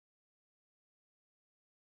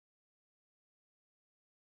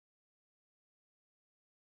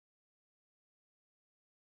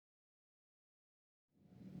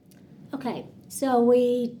Okay, so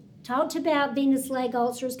we talked about venous leg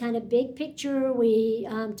ulcers, kind of big picture.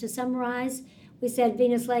 To summarize, we said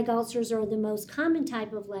venous leg ulcers are the most common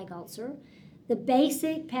type of leg ulcer. The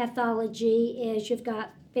basic pathology is you've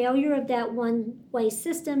got failure of that one-way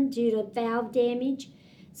system due to valve damage.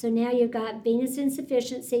 So now you've got venous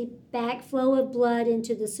insufficiency, backflow of blood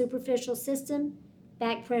into the superficial system,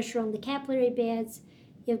 back pressure on the capillary beds.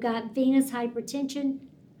 You've got venous hypertension,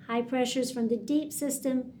 high pressures from the deep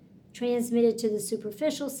system transmitted to the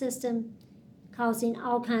superficial system, causing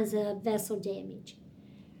all kinds of vessel damage.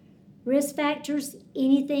 Risk factors,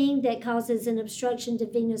 anything that causes an obstruction to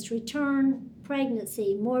venous return,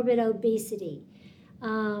 pregnancy, morbid obesity,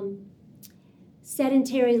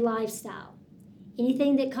 sedentary lifestyle,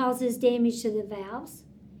 anything that causes damage to the valves,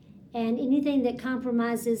 and anything that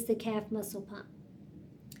compromises the calf muscle pump.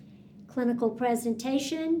 Clinical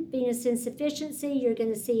presentation, venous insufficiency, you're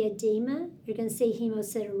going to see edema, you're going to see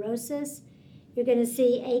hemosiderosis, you're going to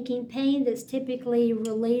see aching pain that's typically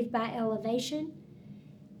relieved by elevation,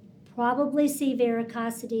 probably see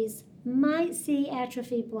varicosities, might see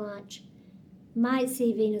atrophy blanche, might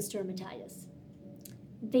see venous dermatitis.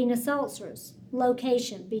 Venous ulcers,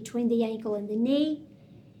 location between the ankle and the knee,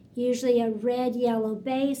 usually a red-yellow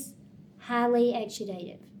base, highly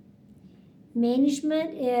exudative.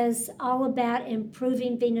 Management is all about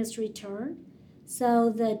improving venous return. So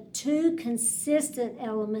the two consistent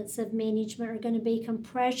elements of management are going to be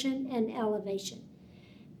compression and elevation.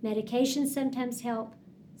 Medication sometimes help,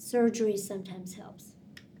 surgery sometimes helps.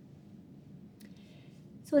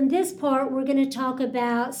 So in this part, we're going to talk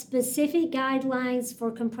about specific guidelines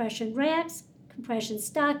for compression wraps, compression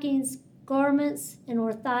stockings, garments and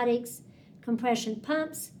orthotics, compression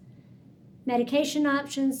pumps, medication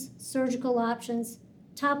options, surgical options,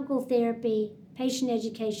 topical therapy, patient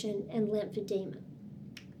education, and lymphedema.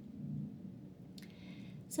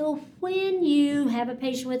 So when you have a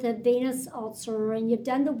patient with a venous ulcer and you've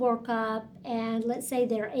done the workup and let's say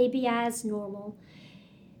their ABI is normal,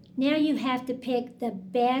 now you have to pick the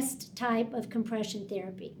best type of compression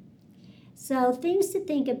therapy. So things to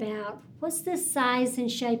think about, what's the size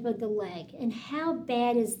and shape of the leg and how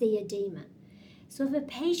bad is the edema? So if a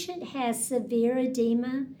patient has severe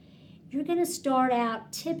edema, you're going to start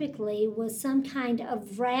out typically with some kind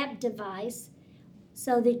of wrap device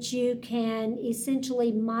so that you can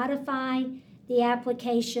essentially modify the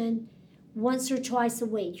application once or twice a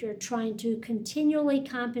week. You're trying to continually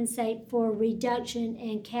compensate for a reduction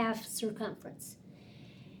in calf circumference.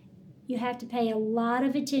 You have to pay a lot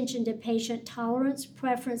of attention to patient tolerance,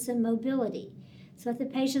 preference, and mobility. So if the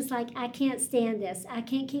patient's like, I can't stand this, I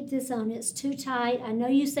can't keep this on, it's too tight, I know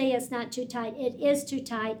you say it's not too tight, it is too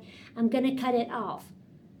tight, I'm going to cut it off.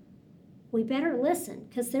 We better listen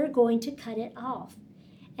because they're going to cut it off.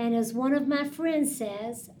 And as one of my friends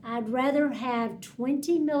says, I'd rather have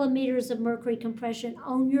 20 millimeters of mercury compression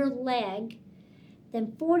on your leg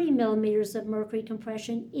than 40 millimeters of mercury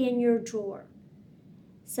compression in your drawer.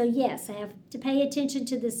 So yes, I have to pay attention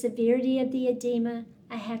to the severity of the edema.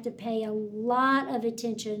 I have to pay a lot of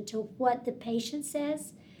attention to what the patient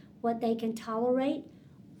says, what they can tolerate,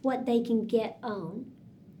 what they can get on.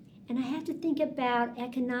 And I have to think about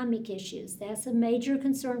economic issues. That's a major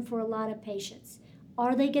concern for a lot of patients.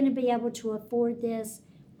 Are they going to be able to afford this?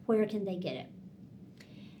 Where can they get it?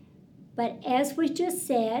 But as we just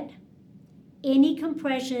said, any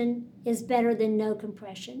compression is better than no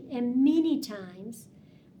compression. And many times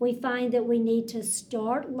we find that we need to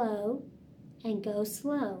start low and go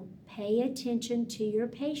slow. Pay attention to your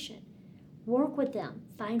patient. Work with them.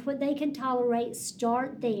 Find what they can tolerate.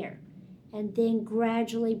 Start there. And then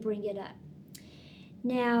gradually bring it up.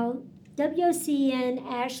 Now, WCN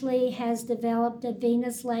actually has developed a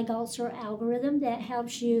venous leg ulcer algorithm that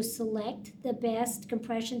helps you select the best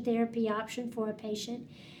compression therapy option for a patient.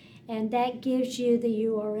 And that gives you the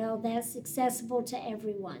URL that's accessible to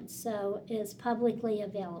everyone. So it's publicly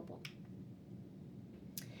available.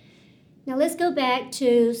 Now let's go back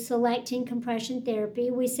to selecting compression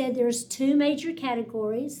therapy. We said there's two major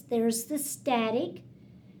categories. There's the static,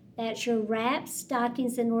 that's your wraps,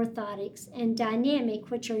 stockings, and orthotics, and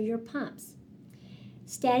dynamic, which are your pumps.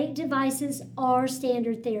 Static devices are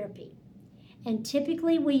standard therapy. And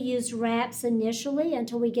typically we use wraps initially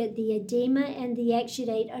until we get the edema and the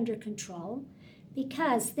exudate under control.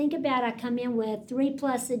 Because think about I come in with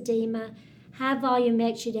 3+ edema, high volume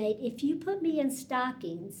exudate. If you put me in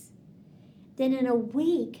stockings, then in a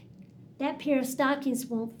week, that pair of stockings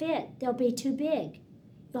won't fit. They'll be too big.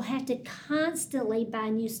 You'll have to constantly buy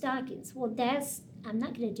new stockings. Well, I'm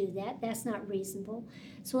not going to do that. That's not reasonable.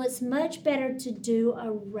 So it's much better to do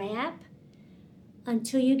a wrap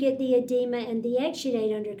until you get the edema and the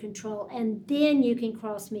exudate under control, and then you can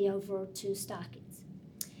cross me over to stockings.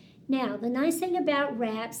 Now, the nice thing about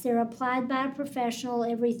wraps, they're applied by a professional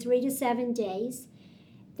every 3 to 7 days.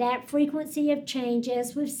 That frequency of change,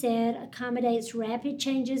 as we've said, accommodates rapid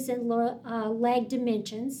changes in leg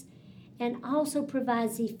dimensions and also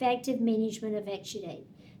provides effective management of exudate.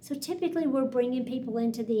 So typically we're bringing people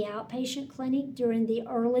into the outpatient clinic during the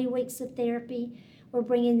early weeks of therapy. We're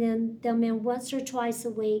bringing them in once or twice a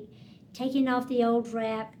week, taking off the old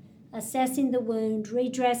wrap, assessing the wound,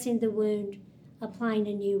 redressing the wound, applying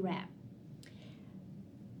a new wrap.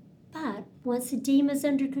 But once edema's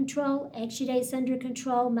under control, exudate's under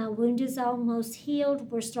control, my wound is almost healed,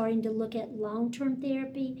 we're starting to look at long-term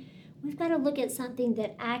therapy. We've got to look at something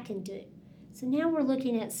that I can do. So now we're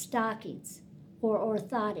looking at stockings or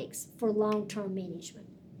orthotics for long-term management.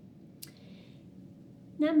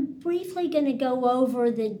 Now I'm briefly going to go over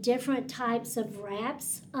the different types of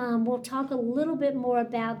wraps. We'll talk a little bit more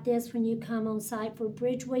about this when you come on site for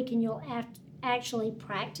Bridge Week, and you'll actually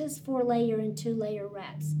practice 4-layer and 2-layer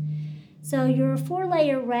wraps. So your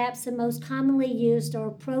 4-layer wraps, the most commonly used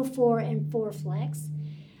are Pro 4 and 4Flex.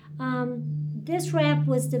 This wrap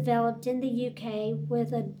was developed in the UK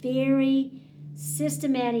with a very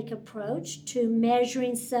systematic approach to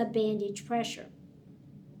measuring sub-bandage pressure.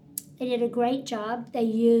 They did a great job. They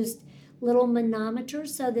used little manometers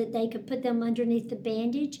so that they could put them underneath the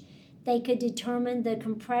bandage. They could determine the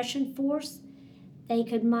compression force. They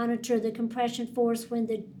could monitor the compression force when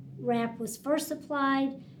the wrap was first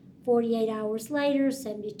applied, 48 hours later,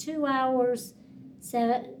 72 hours,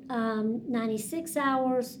 96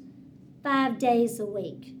 hours, 5 days a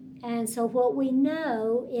week. And so what we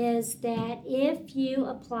know is that if you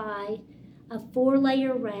apply a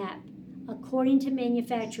 4-layer wrap, according to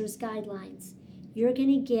manufacturer's guidelines, you're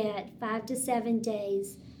going to get 5 to 7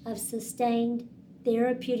 days of sustained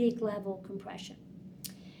therapeutic level compression.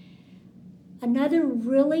 Another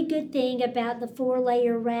really good thing about the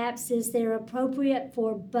 4-layer wraps is they're appropriate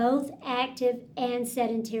for both active and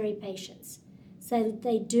sedentary patients. So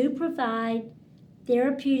they do provide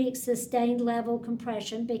therapeutic sustained level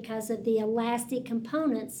compression because of the elastic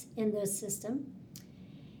components in the system.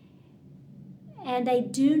 And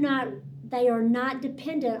they are not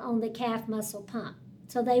dependent on the calf muscle pump.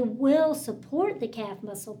 So they will support the calf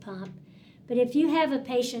muscle pump, but if you have a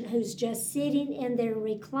patient who's just sitting in their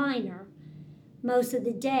recliner most of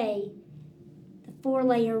the day, the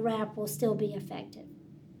 4-layer wrap will still be effective.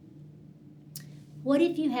 What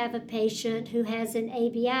if you have a patient who has an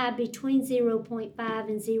ABI between 0.5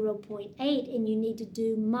 and 0.8 and you need to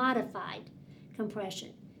do modified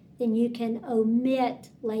compression? Then you can omit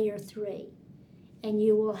layer 3 and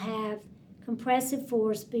you will have compressive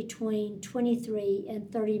force between 23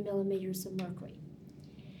 and 30 millimeters of mercury.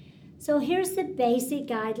 So here's the basic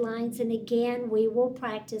guidelines, and again, we will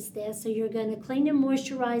practice this. So you're going to clean and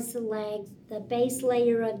moisturize the leg. The base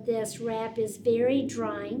layer of this wrap is very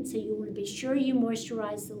drying, so you want to be sure you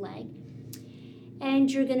moisturize the leg.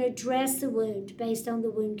 And you're going to dress the wound based on the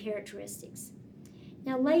wound characteristics.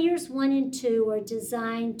 Now, layers 1 and 2 are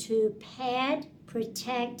designed to pad,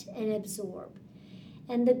 protect, and absorb.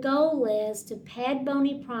 And the goal is to pad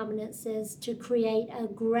bony prominences to create a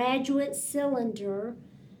graduate cylinder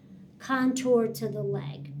contour to the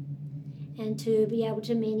leg and to be able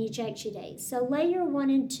to manage exudate. So layer 1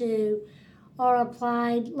 and 2 are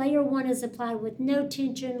applied. Layer 1 is applied with no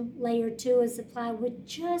tension. Layer 2 is applied with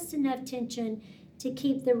just enough tension to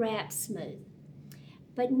keep the wrap smooth.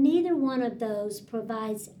 But neither one of those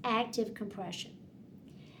provides active compression.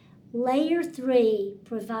 Layer 3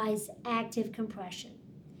 provides active compression.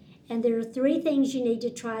 And there are 3 things you need to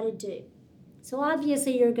try to do. So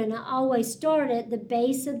obviously you're going to always start at the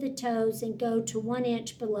base of the toes and go to 1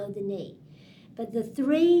 inch below the knee. But the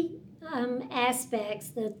 3 aspects,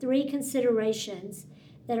 the 3 considerations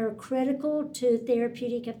that are critical to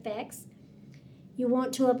therapeutic effects, you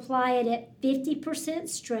want to apply it at 50%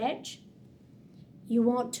 stretch. You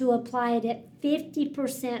want to apply it at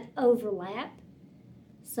 50% overlap.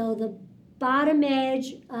 So the bottom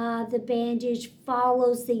edge of the bandage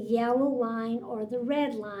follows the yellow line or the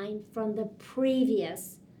red line from the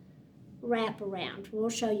previous wraparound. We'll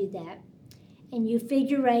show you that. And you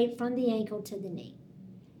figure 8 from the ankle to the knee.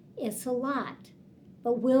 It's a lot,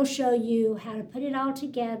 but we'll show you how to put it all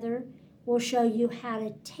together. We'll show you how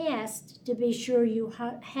to test to be sure you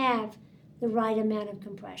have the right amount of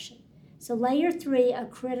compression. So layer 3, a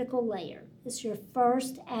critical layer. It's your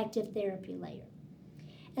first active therapy layer.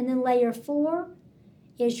 And then layer 4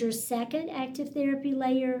 is your second active therapy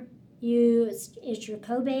layer. It's your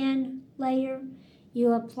Coban layer.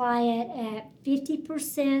 You apply it at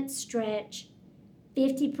 50% stretch,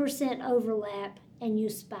 50% overlap, and you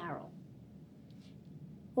spiral.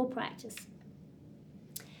 We'll practice.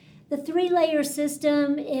 The 3-layer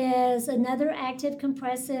system is another active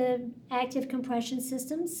compression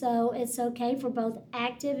system, so it's okay for both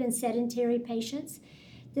active and sedentary patients.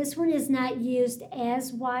 This one is not used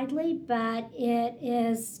as widely, but it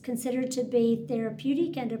is considered to be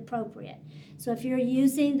therapeutic and appropriate. So if you're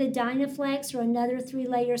using the Dynaflex or another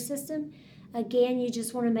 3-layer system, again, you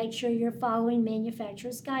just want to make sure you're following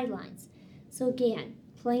manufacturer's guidelines. So again,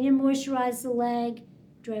 clean and moisturize the leg,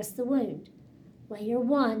 dress the wound. Layer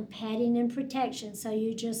 1, padding and protection. So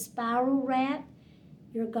you just spiral wrap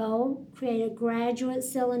your goal, create a graduate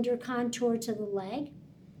cylinder contour to the leg.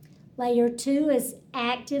 Layer 2 is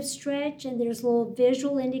active stretch, and there's little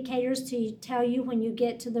visual indicators to tell you when you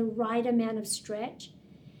get to the right amount of stretch.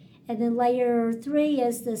 And then layer 3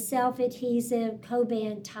 is the self-adhesive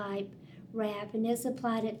Coban type wrap, and it's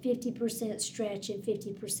applied at 50% stretch and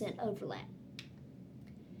 50% overlap.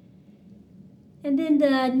 And then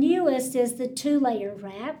the newest is the 2-layer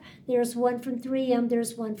wrap. There's one from 3M,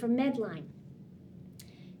 there's one from Medline.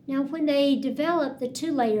 Now, when they developed the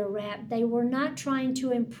 2-layer wrap, they were not trying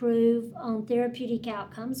to improve on therapeutic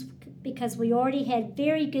outcomes because we already had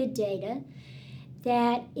very good data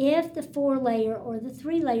that if the 4-layer or the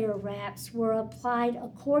 3-layer wraps were applied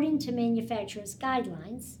according to manufacturer's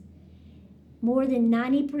guidelines, more than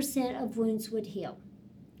 90% of wounds would heal.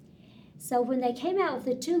 So when they came out with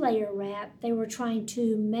the 2-layer wrap, they were trying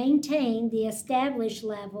to maintain the established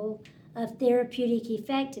level of therapeutic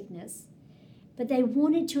effectiveness, but they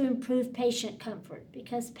wanted to improve patient comfort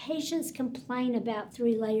because patients complain about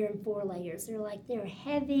 3-layer and 4 layers. They're like, they're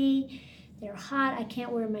heavy, they're hot, I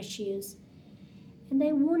can't wear my shoes. And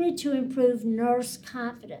they wanted to improve nurse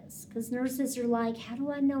confidence because nurses are like, how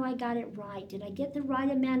do I know I got it right? Did I get the right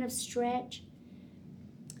amount of stretch?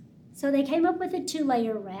 So they came up with a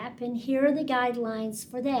 2-layer wrap, and here are the guidelines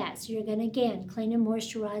for that. So you're going to, again, clean and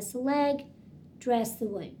moisturize the leg, dress the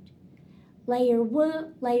wound. Layer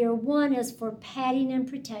 1 is for padding and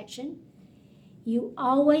protection. You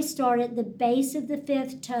always start at the base of the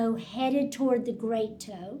 5th toe, headed toward the great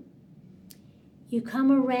toe. You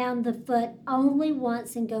come around the foot only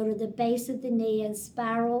once and go to the base of the knee and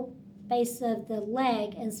spiral, base of the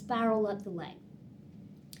leg and spiral up the leg.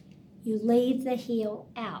 You leave the heel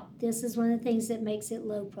out. This is one of the things that makes it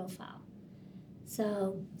low profile.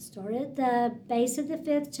 So start at the base of the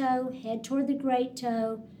 5th toe, head toward the great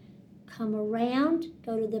toe, come around,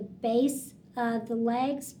 go to the base of the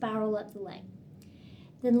leg, spiral up the leg.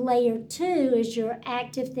 Then layer 2 is your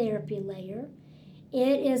active therapy layer.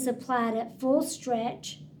 It is applied at full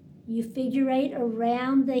stretch. You figure 8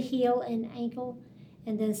 around the heel and ankle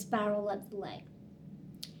and then spiral up the leg.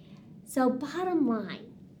 So bottom line,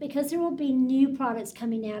 because there will be new products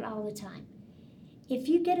coming out all the time. If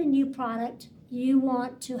you get a new product, you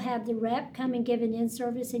want to have the rep come and give an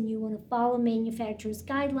in-service, and you want to follow manufacturer's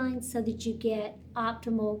guidelines so that you get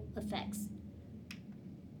optimal effects.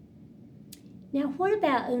 Now, what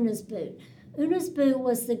about Una's boot? Una's boot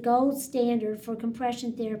was the gold standard for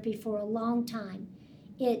compression therapy for a long time.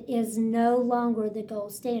 It is no longer the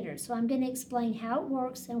gold standard. So I'm going to explain how it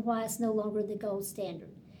works and why it's no longer the gold standard.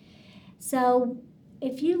 So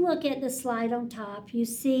if you look at the slide on top, you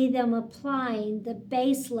see them applying the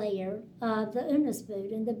base layer of the Una's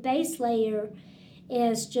boot. And the base layer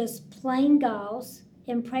is just plain gauze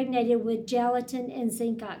impregnated with gelatin and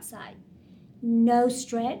zinc oxide. No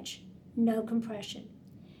stretch, no compression.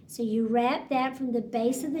 So you wrap that from the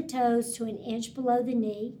base of the toes to an inch below the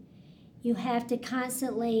knee. You have to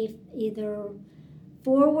constantly either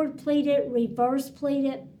forward pleat it, reverse pleat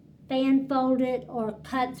it, fan fold it, or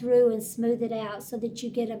cut through and smooth it out so that you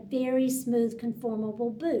get a very smooth, conformable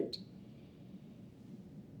boot.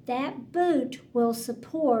 That boot will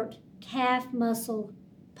support calf muscle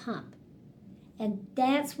pump. And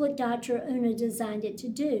that's what Dr. Una designed it to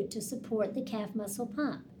do, to support the calf muscle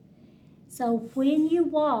pump. So when you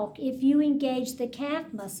walk, if you engage the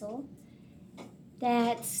calf muscle,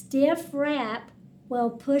 that stiff wrap will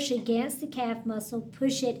push against the calf muscle,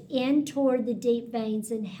 push it in toward the deep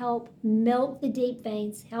veins and help milk the deep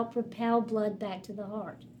veins, help propel blood back to the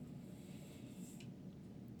heart.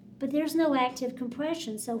 But there's no active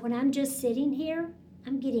compression, so when I'm just sitting here,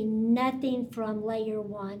 I'm getting nothing from layer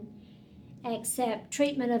 1 except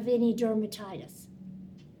treatment of any dermatitis.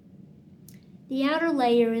 The outer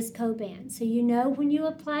layer is Coban, so you know when you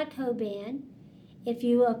apply Coban, if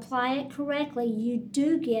you apply it correctly, you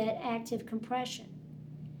do get active compression.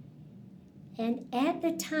 And at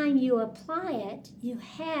the time you apply it, you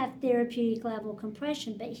have therapeutic level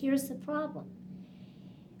compression, but here's the problem.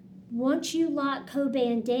 Once you lock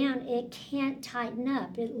Coban down, it can't tighten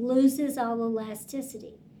up. It loses all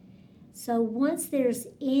elasticity. So once there's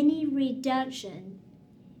any reduction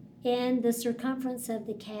in the circumference of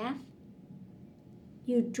the calf,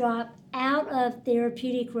 you drop out of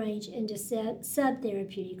therapeutic range into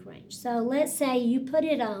subtherapeutic range. So let's say you put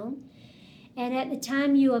it on, and at the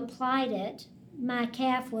time you applied it, my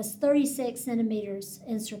calf was 36 centimeters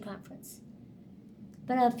in circumference.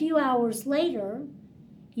 But a few hours later,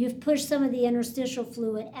 you've pushed some of the interstitial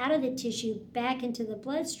fluid out of the tissue back into the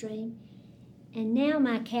bloodstream, and now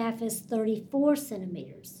my calf is 34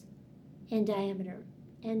 centimeters in diameter,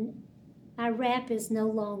 and my wrap is no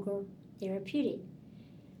longer therapeutic.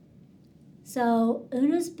 So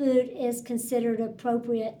Unna's boot is considered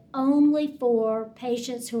appropriate only for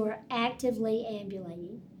patients who are actively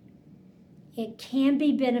ambulating. It can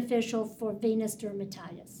be beneficial for venous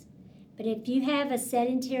dermatitis. But if you have a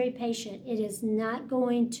sedentary patient, it is not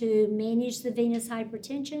going to manage the venous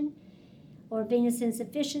hypertension or venous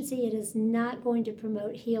insufficiency. It is not going to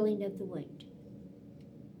promote healing of the wound.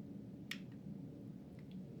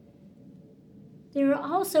 There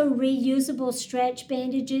are also reusable stretch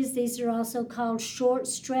bandages. These are also called short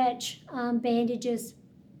stretch bandages.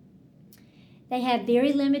 They have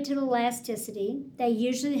very limited elasticity. They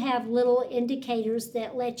usually have little indicators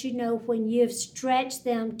that let you know when you've stretched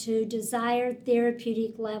them to desired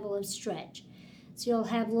therapeutic level of stretch. So you'll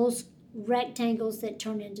have little rectangles that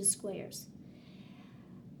turn into squares.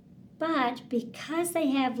 But because they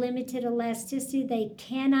have limited elasticity, they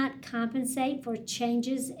cannot compensate for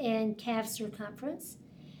changes in calf circumference.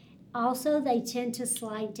 Also, they tend to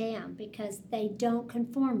slide down because they don't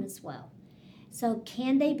conform as well. So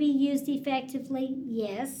can they be used effectively?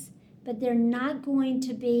 Yes, but they're not going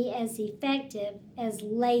to be as effective as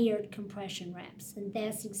layered compression wraps. And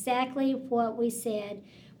that's exactly what we said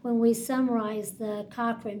when we summarized the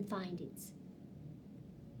Cochrane findings.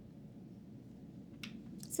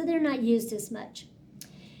 So they're not used as much.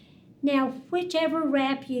 Now, whichever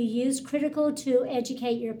wrap you use, critical to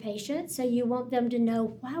educate your patient. So you want them to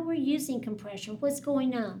know why we're using compression, what's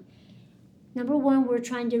going on. Number one, we're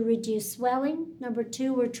trying to reduce swelling. Number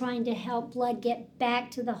two, we're trying to help blood get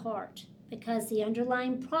back to the heart, because the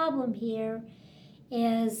underlying problem here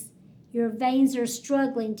is your veins are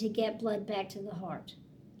struggling to get blood back to the heart.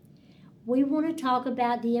 We want to talk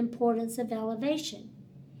about the importance of elevation.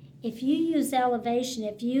 If you use elevation,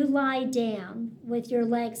 if you lie down with your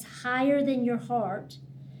legs higher than your heart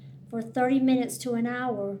for 30 minutes to an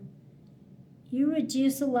hour, you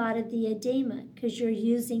reduce a lot of the edema because you're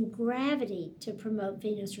using gravity to promote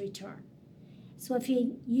venous return. So if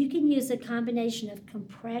you can use a combination of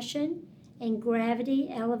compression and gravity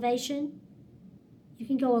elevation, you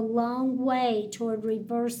can go a long way toward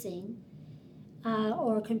reversing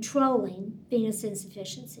or controlling venous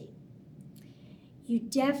insufficiency. You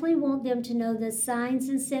definitely want them to know the signs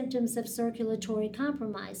and symptoms of circulatory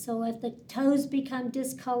compromise. So if the toes become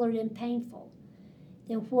discolored and painful,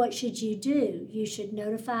 then what should you do? You should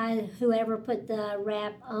notify whoever put the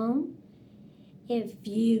wrap on. If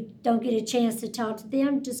you don't get a chance to talk to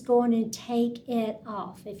them, just go on and take it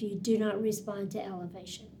off if you do not respond to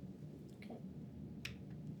elevation. Okay.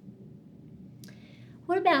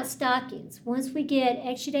 What about stockings? Once we get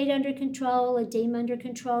exudate under control, edema under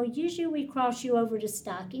control, usually we cross you over to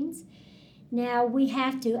stockings. Now we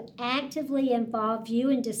have to actively involve you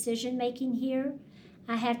in decision making here.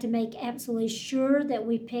 I have to make absolutely sure that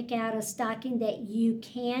we pick out a stocking that you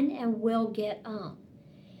can and will get on.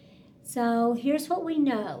 So here's what we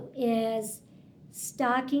know is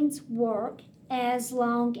stockings work as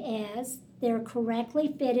long as they're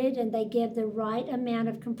correctly fitted and they give the right amount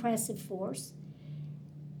of compressive force.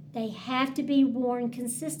 They have to be worn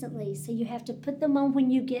consistently, so you have to put them on when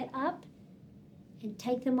you get up and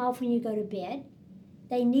take them off when you go to bed.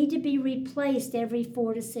 They need to be replaced every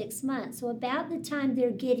 4 to 6 months. So about the time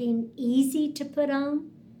they're getting easy to put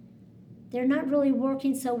on, they're not really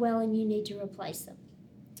working so well and you need to replace them.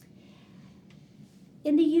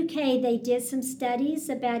 In the UK, they did some studies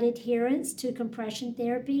about adherence to compression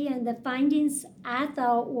therapy, and the findings I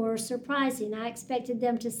thought were surprising. I expected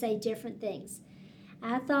them to say different things.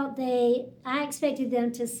 I expected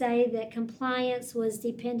them to say that compliance was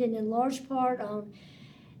dependent in large part on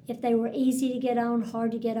if they were easy to get on,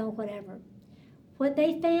 hard to get on, whatever. What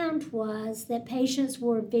they found was that patients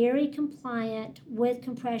were very compliant with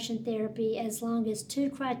compression therapy as long as 2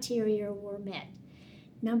 criteria were met.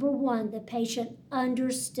 Number one, the patient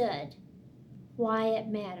understood why it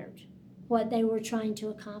mattered, what they were trying to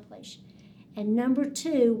accomplish. And number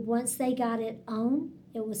two, once they got it on,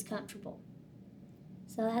 it was comfortable.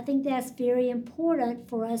 So I think that's very important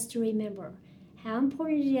for us to remember. how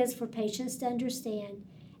important it is for patients to understand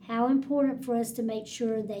how important for us to make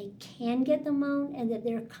sure they can get them on and that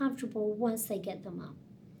they're comfortable once they get them on.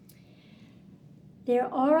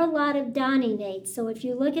 There are a lot of donning aids. So if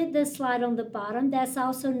you look at this slide on the bottom, that's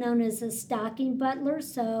also known as a stocking butler.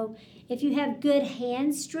 So if you have good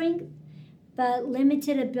hand strength, but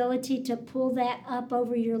limited ability to pull that up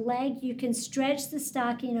over your leg, you can stretch the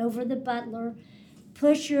stocking over the butler,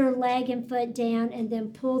 push your leg and foot down, and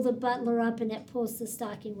then pull the butler up, and it pulls the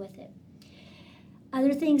stocking with it.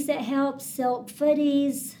 Other things that help: silk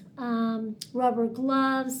footies, rubber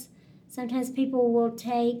gloves. Sometimes people will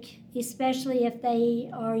take, especially if they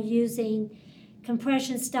are using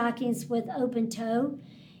compression stockings with open toe,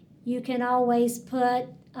 you can always put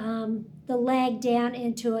the leg down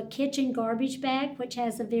into a kitchen garbage bag, which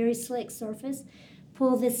has a very slick surface.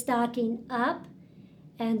 Pull the stocking up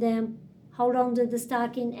and then hold on to the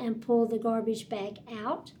stocking and pull the garbage bag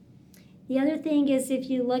out. The other thing is, if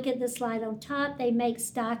you look at the slide on top, they make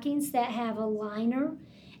stockings that have a liner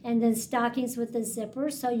and then stockings with a zipper.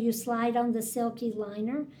 So you slide on the silky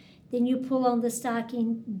liner, then you pull on the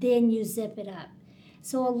stocking, then you zip it up.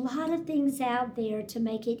 So a lot of things out there to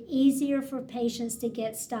make it easier for patients to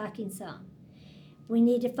get stockings on. We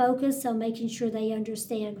need to focus on making sure they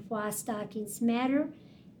understand why stockings matter,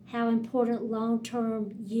 how important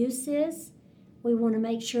long-term use is. We want to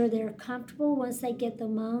make sure they're comfortable once they get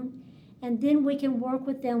them on. And then we can work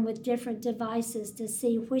with them with different devices to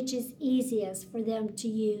see which is easiest for them to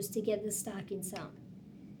use to get the stockings on.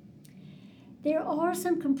 There are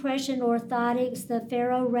some compression orthotics, the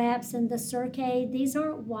Ferro Wraps and the Circade. These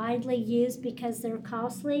aren't widely used because they're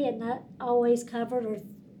costly and not always covered, or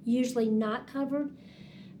usually not covered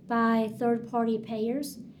by third-party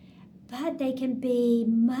payers. But they can be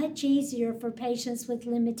much easier for patients with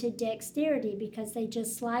limited dexterity because they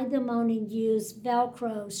just slide them on and use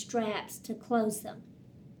Velcro straps to close them.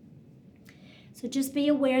 So just be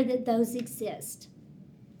aware that those exist.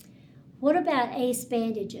 What about ACE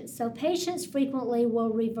bandages? So patients frequently will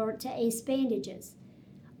revert to ACE bandages.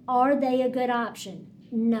 Are they a good option?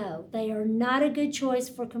 No, they are not a good choice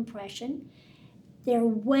for compression. They're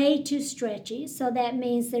way too stretchy, so that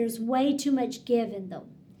means there's way too much give in them.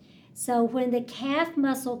 So when the calf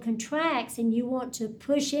muscle contracts and you want to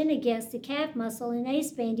push in against the calf muscle, an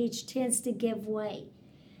ACE bandage tends to give way.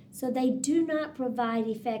 So they do not provide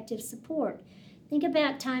effective support. Think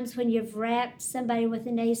about times when you've wrapped somebody with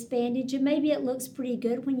an ACE bandage, and maybe it looks pretty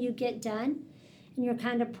good when you get done and you're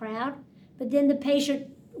kind of proud, but then the patient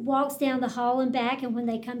walks down the hall and back, and when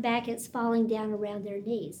they come back, it's falling down around their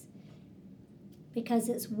knees because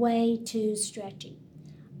it's way too stretchy.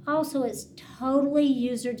 Also, it's totally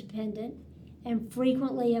user dependent and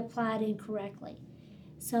frequently applied incorrectly.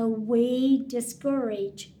 So we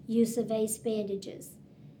discourage use of ACE bandages.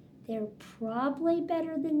 They're probably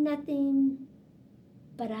better than nothing,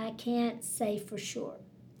 but I can't say for sure.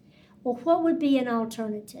 Well, what would be an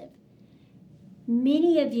alternative?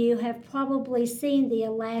 Many of you have probably seen the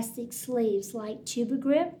elastic sleeves like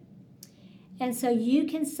Tubigrip. And so you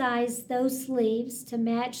can size those sleeves to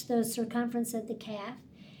match the circumference of the calf.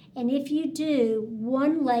 And if you do,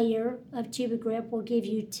 one layer of Tubigrip will give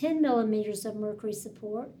you 10 millimeters of mercury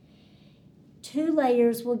support. 2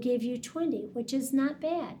 layers will give you 20, which is not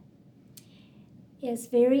bad. It's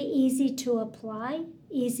very easy to apply,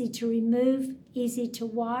 easy to remove, easy to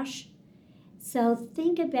wash. So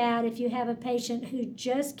think about if you have a patient who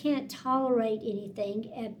just can't tolerate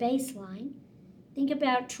anything at baseline, think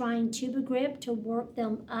about trying Tubigrip to work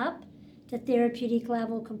them up to therapeutic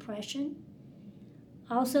level compression.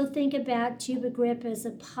 Also think about Tubigrip as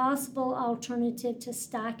a possible alternative to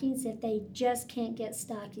stockings if they just can't get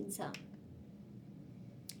stockings on.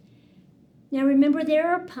 Now remember,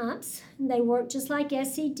 there are pumps. They work just like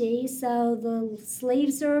SCD, so the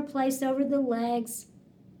sleeves are placed over the legs,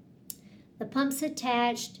 the pump's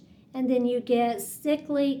attached, and then you get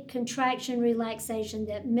sickly contraction relaxation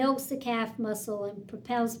that milks the calf muscle and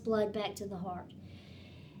propels blood back to the heart.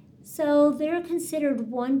 So they're considered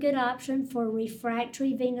one good option for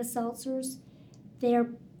refractory venous ulcers.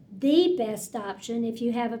 They're the best option if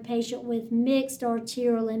you have a patient with mixed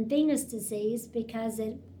arterial and venous disease because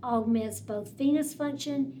it augments both venous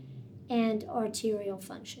function and arterial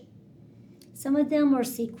function. Some of them are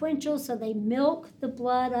sequential, so they milk the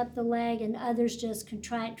blood up the leg, and others just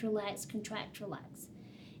contract, relax, contract, relax.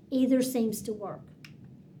 Either seems to work.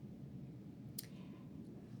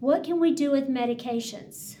 What can we do with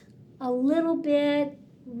medications? A little bit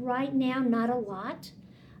right now, not a lot.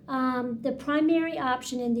 The primary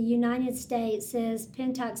option in the United States is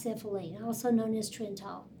pentoxifylline, also known as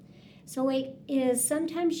Trental. So it is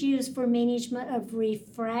sometimes used for management of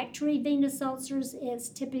refractory venous ulcers. It's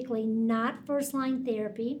typically not first-line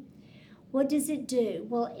therapy. What does it do?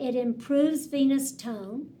 Well, it improves venous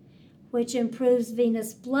tone, which improves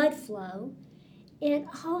venous blood flow. It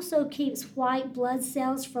also keeps white blood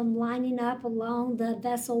cells from lining up along the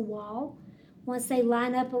vessel wall. Once they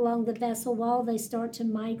line up along the vessel wall, they start to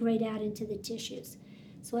migrate out into the tissues.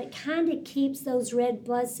 So it kind of keeps those red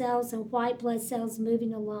blood cells and white blood cells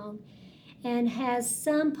moving along and has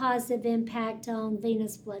some positive impact on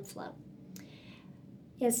venous blood flow.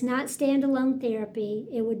 It's not standalone therapy.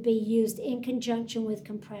 It would be used in conjunction with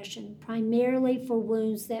compression, primarily for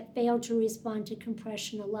wounds that fail to respond to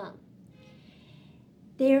compression alone.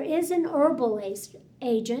 There is an herbal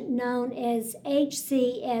agent known as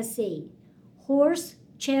HCSE, horse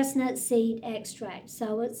chestnut seed extract.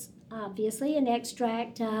 So it's obviously an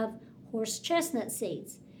extract of horse chestnut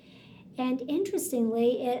seeds. And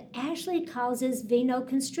interestingly, it actually causes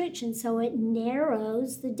venoconstriction, so it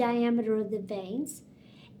narrows the diameter of the veins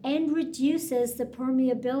and reduces the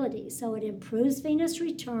permeability. So it improves venous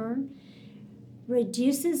return,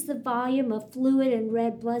 reduces the volume of fluid and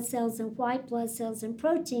red blood cells and white blood cells and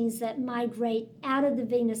proteins that migrate out of the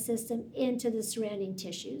venous system into the surrounding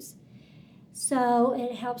tissues. So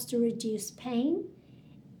it helps to reduce pain.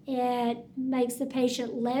 It makes the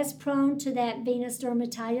patient less prone to that venous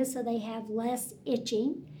dermatitis, so they have less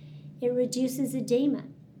itching. It reduces edema.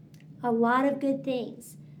 A lot of good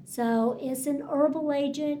things. So it's an herbal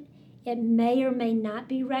agent. It may or may not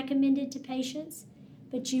be recommended to patients,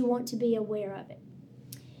 but you want to be aware of it.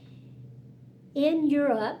 In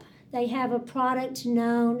Europe, they have a product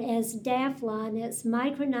known as DAFLA, and it's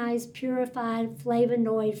micronized purified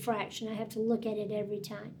flavonoid fraction. I have to look at it every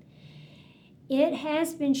time. It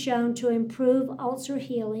has been shown to improve ulcer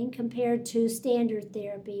healing compared to standard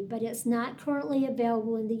therapy, but it's not currently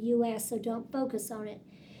available in the U.S., so don't focus on it.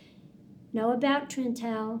 Know about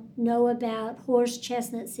Trental, know about horse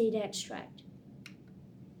chestnut seed extract.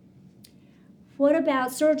 What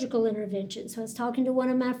about surgical intervention? So I was talking to one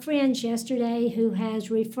of my friends yesterday who has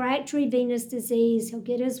refractory venous disease. He'll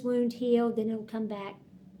get his wound healed, then he'll come back.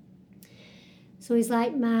 So he's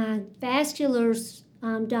like, my vascular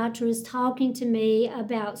doctor is talking to me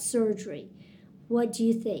about surgery. What do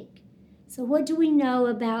you think? So what do we know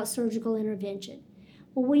about surgical intervention?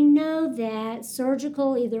 Well, we know that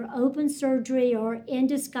surgical, either open surgery or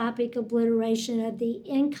endoscopic obliteration of the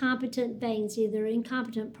incompetent veins, either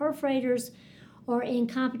incompetent perforators or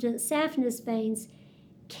incompetent saphenous veins,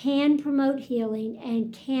 can promote healing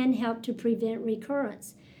and can help to prevent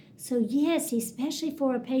recurrence. So yes, especially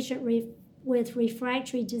for a patient with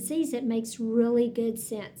refractory disease, it makes really good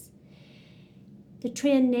sense. The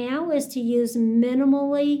trend now is to use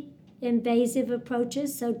minimally invasive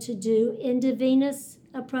approaches, so to do endovenous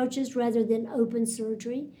approaches rather than open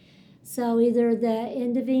surgery. So either the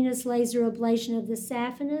endovenous laser ablation of the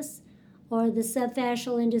saphenous or the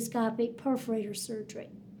subfascial endoscopic perforator surgery.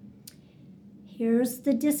 Here's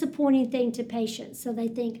the disappointing thing to patients. So they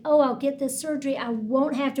think, oh, I'll get this surgery. I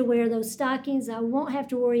won't have to wear those stockings. I won't have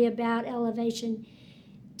to worry about elevation.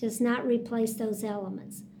 Does not replace those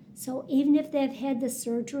elements. So even if they've had the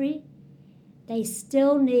surgery, they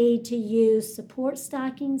still need to use support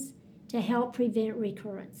stockings to help prevent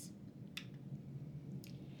recurrence.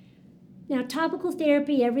 Now, topical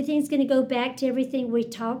therapy, everything's going to go back to everything we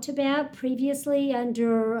talked about previously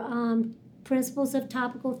under principles of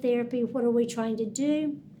topical therapy. What are we trying to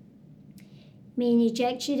do? Manage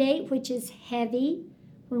exudate, which is heavy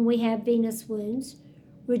when we have venous wounds,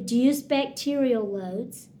 reduce bacterial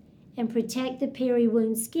loads, and protect the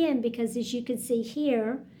peri-wound skin because, as you can see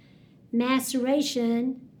here,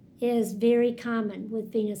 maceration is very common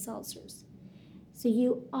with venous ulcers. So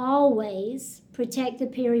you always protect the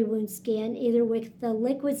peri-wound skin either with the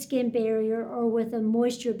liquid skin barrier or with a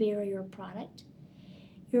moisture barrier product.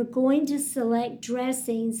 You're going to select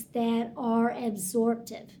dressings that are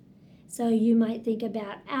absorptive. So you might think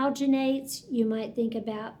about alginates, you might think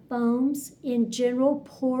about foams. In general,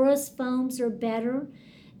 porous foams are better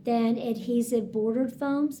than adhesive bordered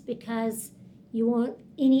foams because you want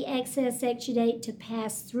any excess exudate to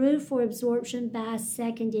pass through for absorption by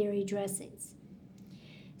secondary dressings.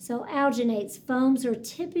 So alginates, foams are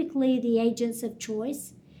typically the agents of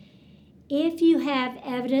choice. If you have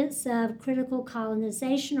evidence of critical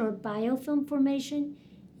colonization or biofilm formation,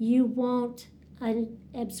 you want an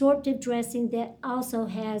absorptive dressing that also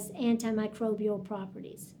has antimicrobial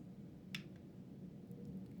properties.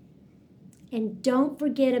 And don't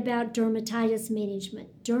forget about dermatitis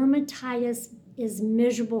management. Dermatitis is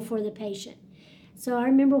miserable for the patient. So I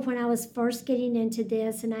remember when I was first getting into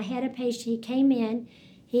this and I had a patient, he came in,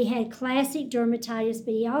 He had classic dermatitis,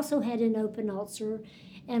 but he also had an open ulcer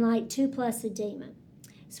and like 2+ edema.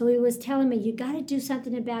 So he was telling me, you got to do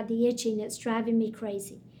something about the itching. It's driving me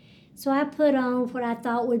crazy. So I put on what I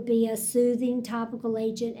thought would be a soothing topical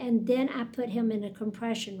agent, and then I put him in a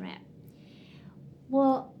compression wrap.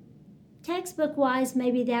 Well, textbook-wise,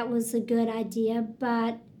 maybe that was a good idea,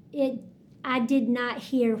 but I did not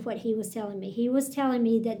hear what he was telling me. He was telling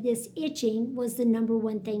me that this itching was the number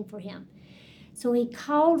one thing for him. So he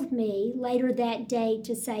called me later that day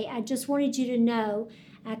to say, I just wanted you to know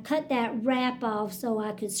I cut that wrap off so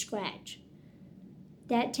I could scratch.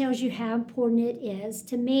 That tells you how important it is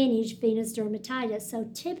to manage venous dermatitis. So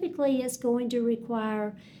typically it's going to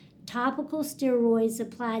require topical steroids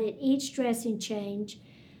applied at each dressing change,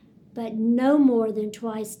 but no more than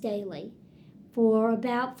twice daily for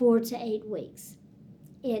about 4 to 8 weeks.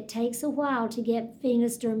 It takes a while to get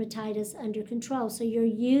venous dermatitis under control. So you're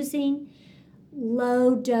using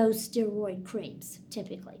low-dose steroid creams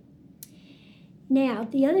typically. Now,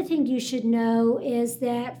 the other thing you should know is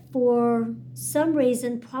that for some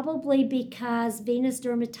reason, probably because venous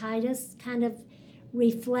dermatitis kind of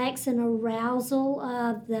reflects an arousal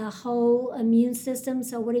of the whole immune system.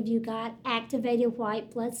 So what have you got? Activated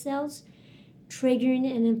white blood cells triggering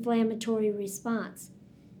an inflammatory response.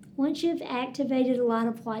 Once you've activated a lot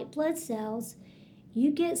of white blood cells,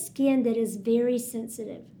 you get skin that is very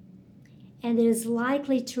sensitive and that is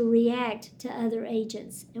likely to react to other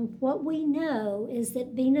agents. And what we know is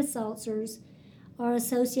that venous ulcers are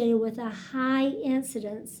associated with a high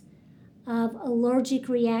incidence of allergic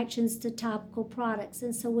reactions to topical products.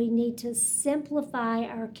 And so we need to simplify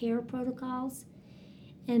our care protocols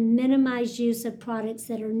and minimize use of products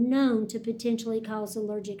that are known to potentially cause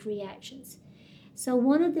allergic reactions. So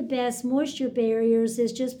one of the best moisture barriers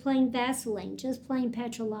is just plain Vaseline, just plain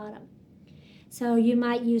petrolatum. So you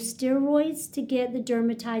might use steroids to get the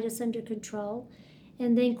dermatitis under control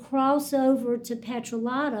and then cross over to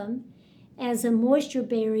petrolatum as a moisture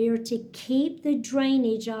barrier to keep the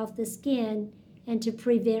drainage off the skin and to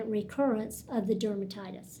prevent recurrence of the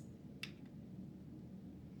dermatitis.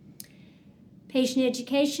 Patient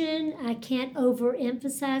education, I can't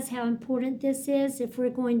overemphasize how important this is. If we're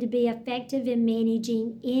going to be effective in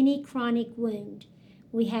managing any chronic wound,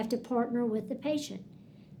 we have to partner with the patient.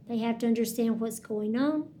 They have to understand what's going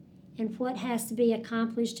on and what has to be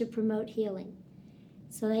accomplished to promote healing.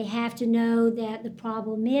 So they have to know that the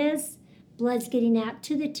problem is blood's getting out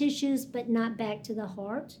to the tissues but not back to the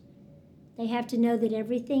heart. They have to know that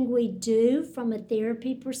everything we do from a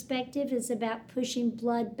therapy perspective is about pushing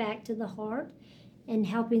blood back to the heart and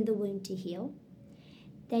helping the wound to heal.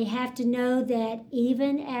 They have to know that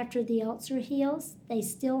even after the ulcer heals, they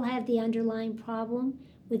still have the underlying problem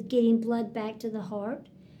with getting blood back to the heart.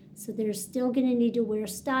 So they're still going to need to wear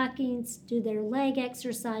stockings, do their leg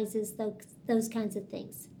exercises, those kinds of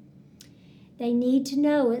things. They need to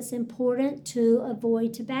know it's important to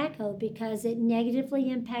avoid tobacco because it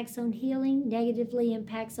negatively impacts on healing, negatively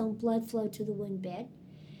impacts on blood flow to the wound bed.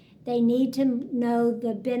 They need to know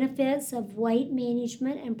the benefits of weight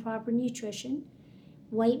management and proper nutrition.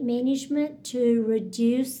 Weight management to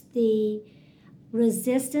reduce the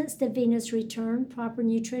resistance to venous return, proper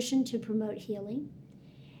nutrition to promote healing.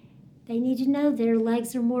 They need to know their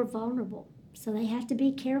legs are more vulnerable, so they have to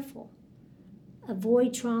be careful.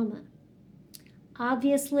 Avoid trauma.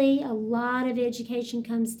 Obviously, a lot of education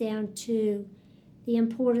comes down to the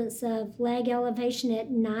importance of leg elevation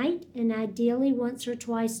at night and ideally once or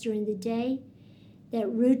twice during the day.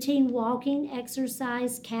 That routine walking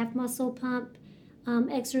exercise, calf muscle pump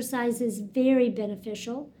exercise is very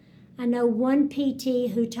beneficial. I know one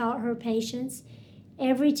PT who taught her patients,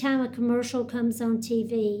 every time a commercial comes on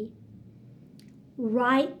TV,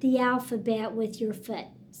 write the alphabet with your foot.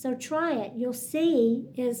 So try it. You'll see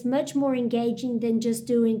it's much more engaging than just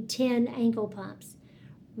doing 10 ankle pumps.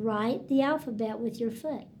 Write the alphabet with your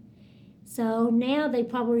foot. So now they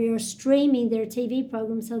probably are streaming their TV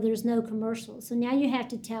program so there's no commercials. So now you have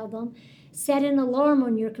to tell them, set an alarm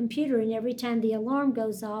on your computer, and every time the alarm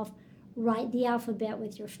goes off, write the alphabet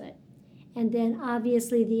with your foot. And then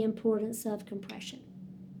obviously the importance of compression.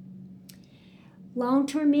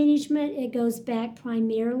 Long-term management, it goes back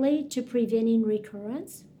primarily to preventing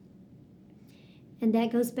recurrence. And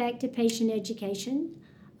that goes back to patient education.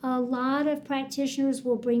 A lot of practitioners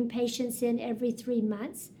will bring patients in every 3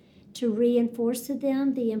 months to reinforce to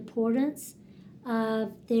them the importance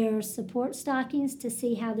of their support stockings, to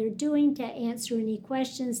see how they're doing, to answer any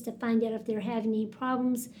questions, to find out if they're having any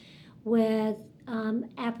problems with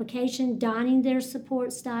application, donning their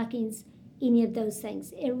support stockings, any of those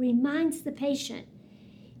things. It reminds the patient,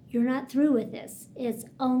 you're not through with this. It's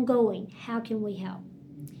ongoing. How can we help?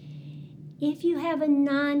 If you have a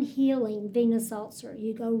non-healing venous ulcer,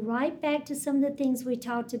 you go right back to some of the things we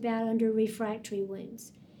talked about under refractory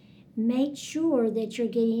wounds. Make sure that you're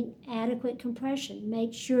getting adequate compression.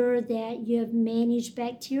 Make sure that you have managed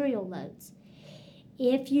bacterial loads.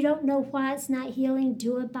 If you don't know why it's not healing,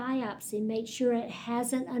 do a biopsy. Make sure it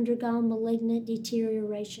hasn't undergone malignant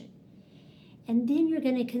deterioration. And then you're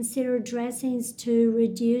going to consider dressings to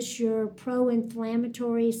reduce your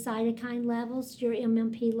pro-inflammatory cytokine levels, your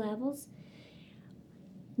MMP levels.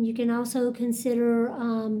 You can also consider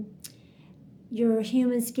your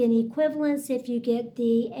human skin equivalents if you get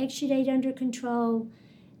the exudate under control,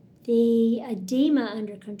 the edema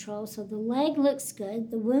under control, so the leg looks good,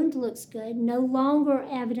 the wound looks good, no longer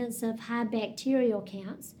evidence of high bacterial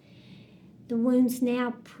counts. The wound's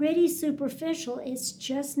now pretty superficial, it's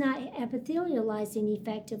just not epithelializing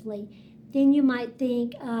effectively. Then you might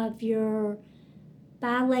think of your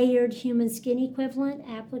bilayered human skin equivalent,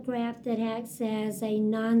 Apligraft, that acts as a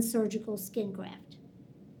non-surgical skin graft.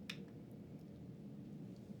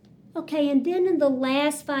 Okay, and then in the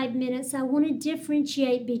last 5 minutes, I want to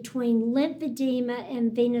differentiate between lymphedema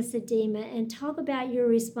and venous edema and talk about your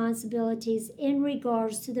responsibilities in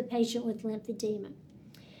regards to the patient with lymphedema.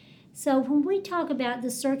 So when we talk about the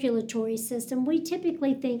circulatory system, we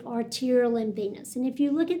typically think arterial and venous. And if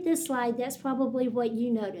you look at this slide, that's probably what you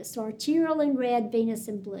noticed, arterial in red, venous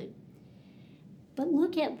in blue. But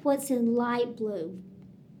look at what's in light blue.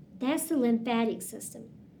 That's the lymphatic system.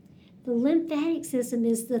 The lymphatic system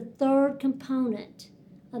is the third component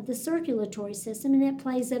of the circulatory system, and it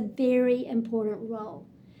plays a very important role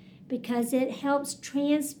because it helps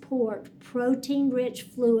transport protein-rich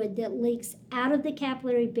fluid that leaks out of the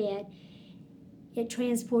capillary bed. It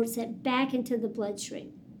transports it back into the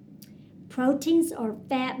bloodstream. Proteins are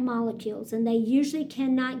fat molecules, and they usually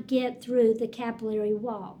cannot get through the capillary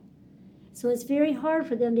wall. So it's very hard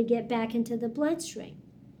for them to get back into the bloodstream.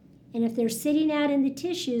 And if they're sitting out in the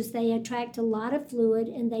tissues, they attract a lot of fluid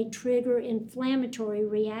and they trigger inflammatory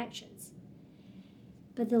reactions.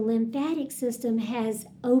 But the lymphatic system has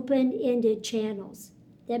open-ended channels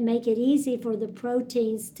that make it easy for the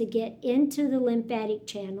proteins to get into the lymphatic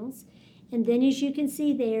channels. And then as you can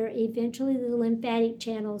see there, eventually the lymphatic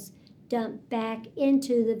channels dump back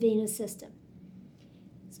into the venous system.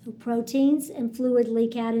 So proteins and fluid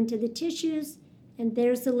leak out into the tissues, and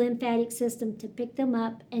there's the lymphatic system to pick them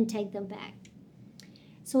up and take them back.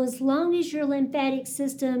 So as long as your lymphatic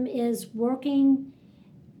system is working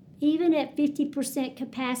even at 50%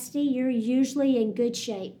 capacity, you're usually in good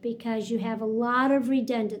shape because you have a lot of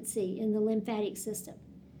redundancy in the lymphatic system.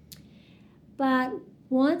 But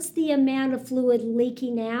once the amount of fluid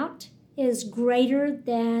leaking out is greater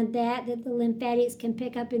than that the lymphatics can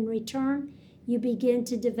pick up in return, you begin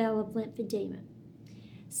to develop lymphedema.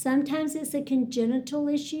 Sometimes it's a congenital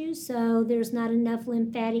issue, so there's not enough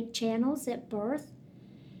lymphatic channels at birth.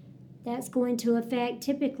 That's going to affect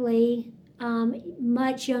typically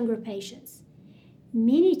much younger patients.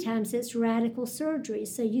 Many times it's radical surgery,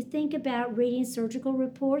 so you think about reading surgical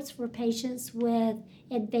reports for patients with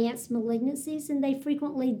advanced malignancies, and they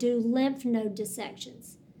frequently do lymph node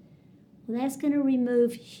dissections. Well, that's going to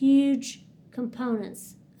remove huge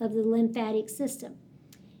components of the lymphatic system.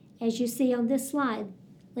 As you see on this slide,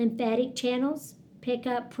 lymphatic channels pick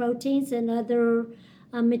up proteins and other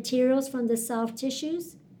materials from the soft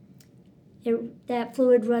tissues. That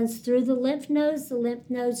fluid runs through the lymph nodes. The lymph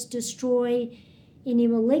nodes destroy any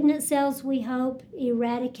malignant cells, we hope,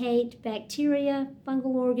 eradicate bacteria,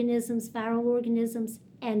 fungal organisms, viral organisms,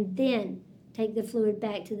 and then take the fluid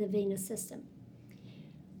back to the venous system.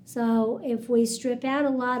 So if we strip out a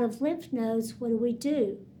lot of lymph nodes, what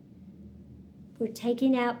do? We're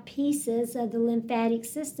taking out pieces of the lymphatic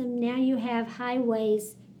system. Now you have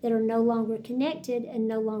highways that are no longer connected and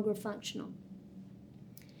no longer functional.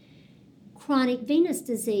 Chronic venous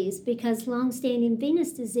disease, because long-standing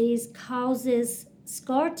venous disease causes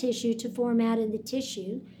scar tissue to form out in the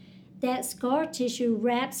tissue. That scar tissue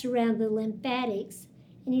wraps around the lymphatics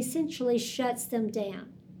and essentially shuts them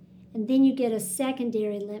down. And then you get a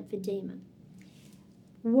secondary lymphedema.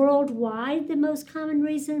 Worldwide, the most common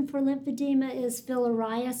reason for lymphedema is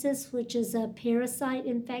filariasis, which is a parasite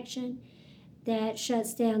infection that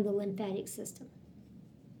shuts down the lymphatic system.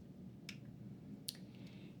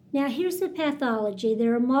 Now here's the pathology.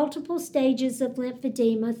 There are multiple stages of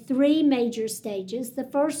lymphedema, 3 major stages. The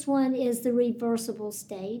first one is the reversible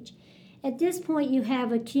stage. At this point you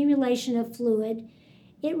have accumulation of fluid.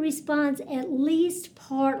 It responds at least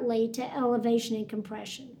partly to elevation and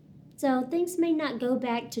compression. So things may not go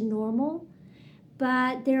back to normal,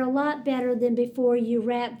 but they're a lot better than before you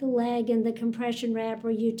wrap the leg in the compression wrap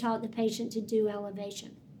or you taught the patient to do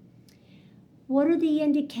elevation. what are the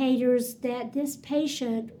indicators that this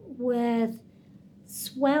patient with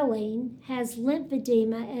swelling has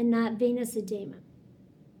lymphedema and not venous edema?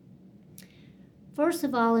 First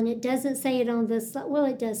of all, and it doesn't say it on this, well,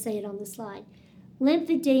 it does say it on the slide.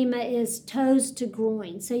 Lymphedema is toes to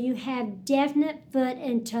groin, so you have definite foot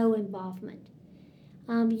and toe involvement.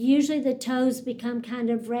 Usually the toes become kind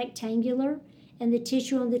of rectangular, and the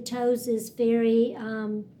tissue on the toes is very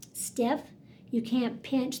stiff. You can't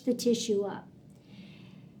pinch the tissue up.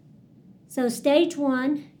 So stage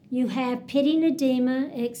 1, you have pitting edema.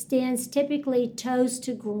 It extends typically toes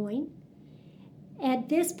to groin. At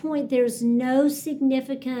this point, there's no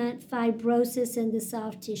significant fibrosis in the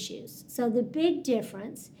soft tissues. So the big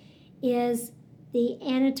difference is the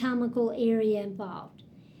anatomical area involved.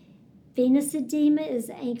 Venous edema is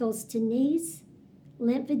ankles to knees.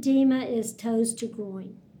 Lymphedema is toes to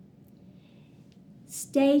groin.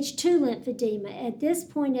 Stage 2 lymphedema. At this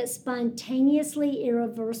point, it's spontaneously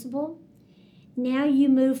irreversible. Now you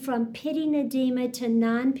move from pitting edema to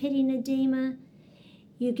non-pitting edema.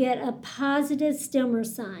 You get a positive Stimmer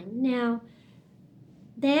sign. Now,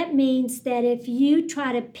 that means that if you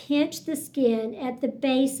try to pinch the skin at the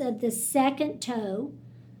base of the second toe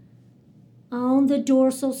on the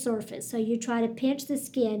dorsal surface, so you try to pinch the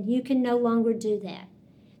skin, you can no longer do that.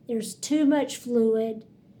 There's too much fluid,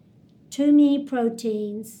 too many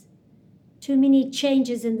proteins, too many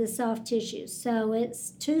changes in the soft tissues. So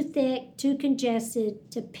it's too thick, too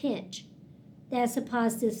congested to pinch. That's a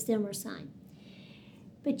positive Stimmer sign.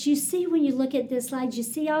 But you see when you look at this slide, you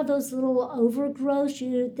see all those little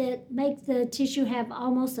overgrowths that make the tissue have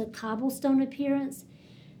almost a cobblestone appearance?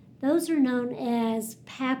 Those are known as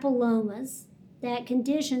papillomas. That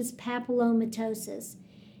condition's papillomatosis.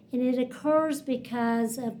 And it occurs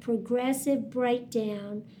because of progressive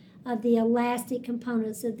breakdown of the elastic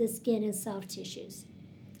components of the skin and soft tissues.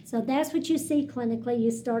 So that's what you see clinically.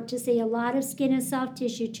 You start to see a lot of skin and soft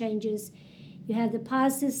tissue changes. You have the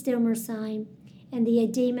positive Stimmer sign, and the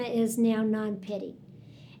edema is now non-pitting.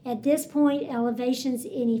 At this point, elevation's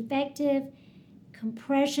ineffective.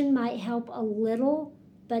 Compression might help a little,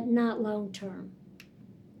 but not long-term.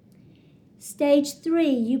 Stage 3,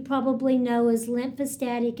 you probably know as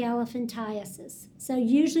lymphostatic elephantiasis. So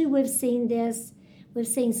usually we've seen this. We've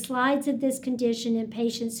seen slides of this condition in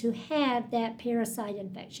patients who have that parasite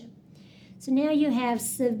infection. So now you have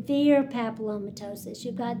severe papillomatosis.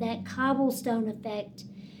 You've got that cobblestone effect.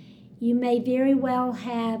 You may very well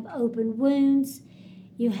have open wounds.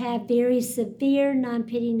 You have very severe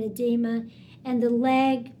non-pitting edema, and the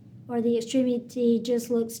leg or the extremity just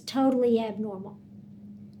looks totally abnormal.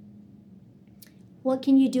 What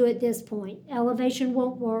can you do at this point? Elevation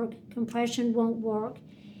won't work. Compression won't work.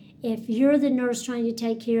 If you're the nurse trying to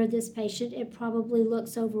take care of this patient, it probably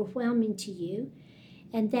looks overwhelming to you.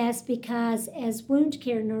 And that's because as wound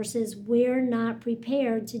care nurses, we're not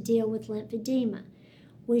prepared to deal with lymphedema.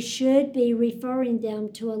 We should be referring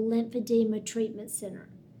them to a lymphedema treatment center.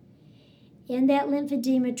 In that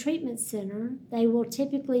lymphedema treatment center, they will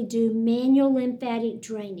typically do manual lymphatic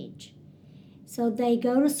drainage. So they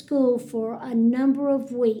go to school for a number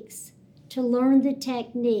of weeks to learn the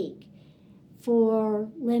technique for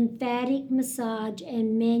lymphatic massage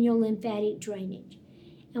and manual lymphatic drainage.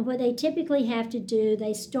 And what they typically have to do,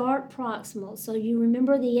 they start proximal. So you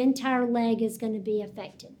remember the entire leg is going to be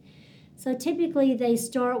affected. So typically they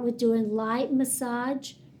start with doing light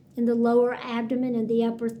massage in the lower abdomen and the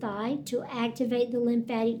upper thigh to activate the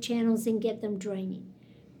lymphatic channels and get them draining.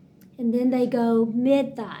 And then they go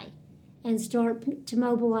mid-thigh and start to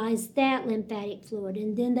mobilize that lymphatic fluid.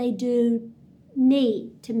 And then they do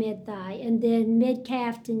knee to mid-thigh, and then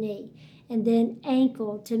mid-calf to knee, and then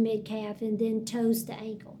ankle to mid-calf, and then toes to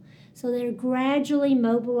ankle. So they're gradually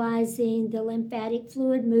mobilizing the lymphatic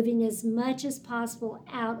fluid, moving as much as possible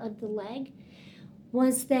out of the leg.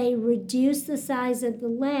 Once they reduce the size of the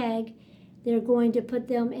leg, they're going to put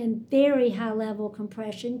them in very high-level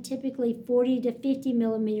compression, typically 40 to 50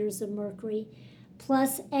 millimeters of mercury,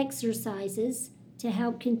 plus exercises to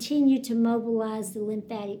help continue to mobilize the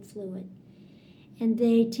lymphatic fluid. And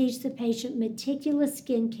they teach the patient meticulous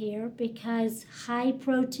skin care because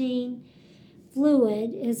high-protein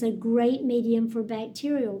fluid is a great medium for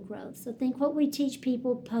bacterial growth. So think what we teach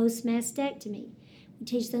people post-mastectomy. We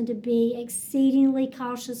teach them to be exceedingly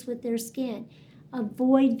cautious with their skin.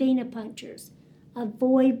 Avoid venipunctures.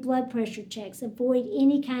 Avoid blood pressure checks. Avoid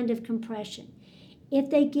any kind of compression. If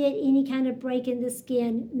they get any kind of break in the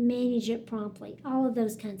skin, manage it promptly. All of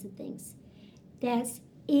those kinds of things. That's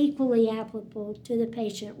equally applicable to the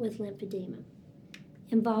patient with lymphedema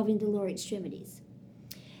involving the lower extremities.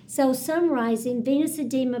 So summarizing, venous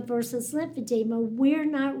edema versus lymphedema, we're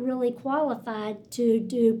not really qualified to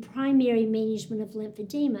do primary management of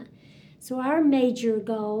lymphedema. So our major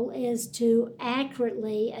goal is to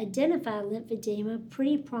accurately identify lymphedema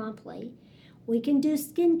pretty promptly. We can do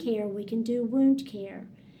skin care, we can do wound care,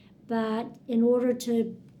 but in order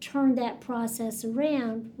to turn that process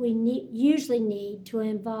around, we usually need to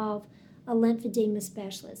involve a lymphedema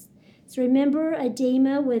specialist. So remember,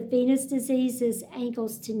 edema with venous disease is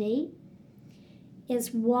ankles to knee.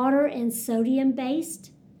 It's water and sodium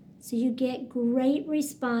based, so you get great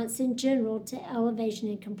response in general to elevation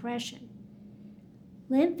and compression.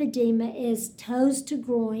 Lymphedema is toes to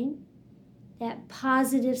groin, that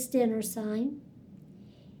positive Stenner sign.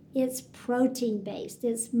 It's protein based.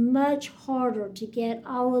 It's much harder to get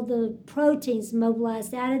all of the proteins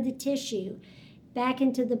mobilized out of the tissue back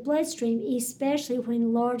into the bloodstream, especially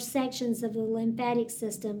when large sections of the lymphatic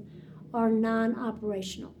system are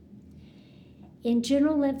non-operational. In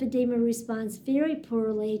general, lymphedema responds very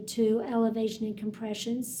poorly to elevation and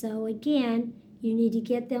compression, so again, you need to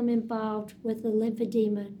get them involved with the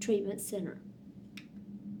lymphedema treatment center.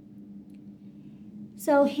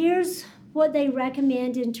 So here's what they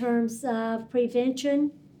recommend in terms of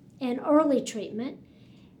prevention and early treatment.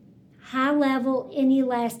 High-level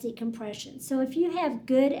inelastic compression. So if you have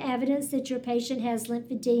good evidence that your patient has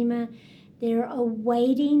lymphedema, they're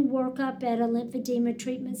awaiting workup at a lymphedema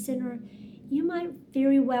treatment center, you might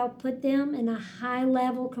very well put them in a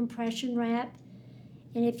high-level compression wrap.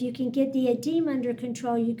 And if you can get the edema under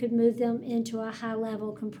control, you could move them into a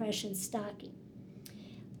high-level compression stocking.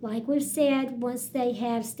 Like we've said, once they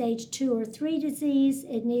have stage 2 or 3 disease,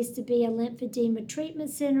 it needs to be a lymphedema treatment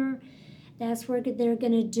center. That's where they're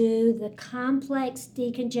going to do the complex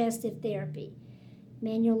decongestive therapy,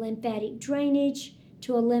 manual lymphatic drainage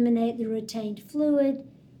to eliminate the retained fluid,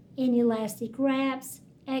 inelastic wraps,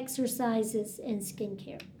 exercises, and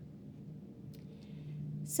skincare.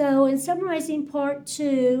 So in summarizing part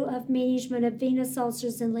 2 of management of venous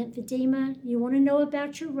ulcers and lymphedema, you want to know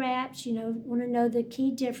about your wraps, want to know the key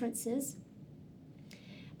differences.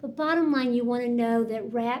 But bottom line, you want to know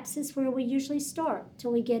that wraps is where we usually start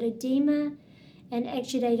till we get edema and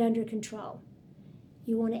exudate under control.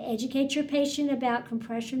 You want to educate your patient about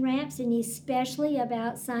compression wraps and especially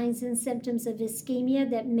about signs and symptoms of ischemia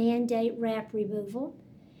that mandate wrap removal.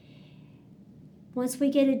 Once we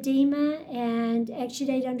get edema and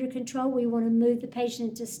exudate under control, we want to move the patient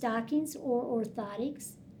into stockings or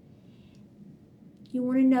orthotics. You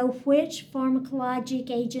want to know which pharmacologic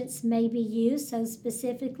agents may be used, so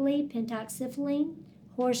specifically pentoxifylline,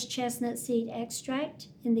 horse chestnut seed extract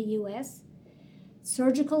in the U.S.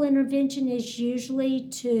 Surgical intervention is usually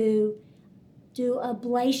to do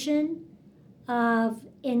ablation of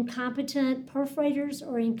incompetent perforators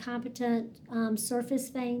or incompetent surface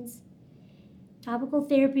veins. Topical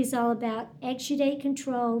therapy is all about exudate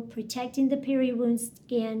control, protecting the peri-wound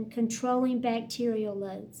skin, controlling bacterial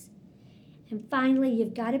loads. And finally,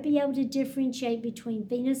 you've got to be able to differentiate between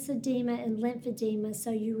venous edema and lymphedema,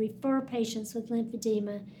 so you refer patients with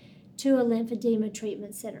lymphedema to a lymphedema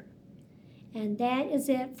treatment center. And that is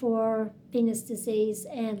it for venous disease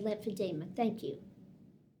and lymphedema. Thank you.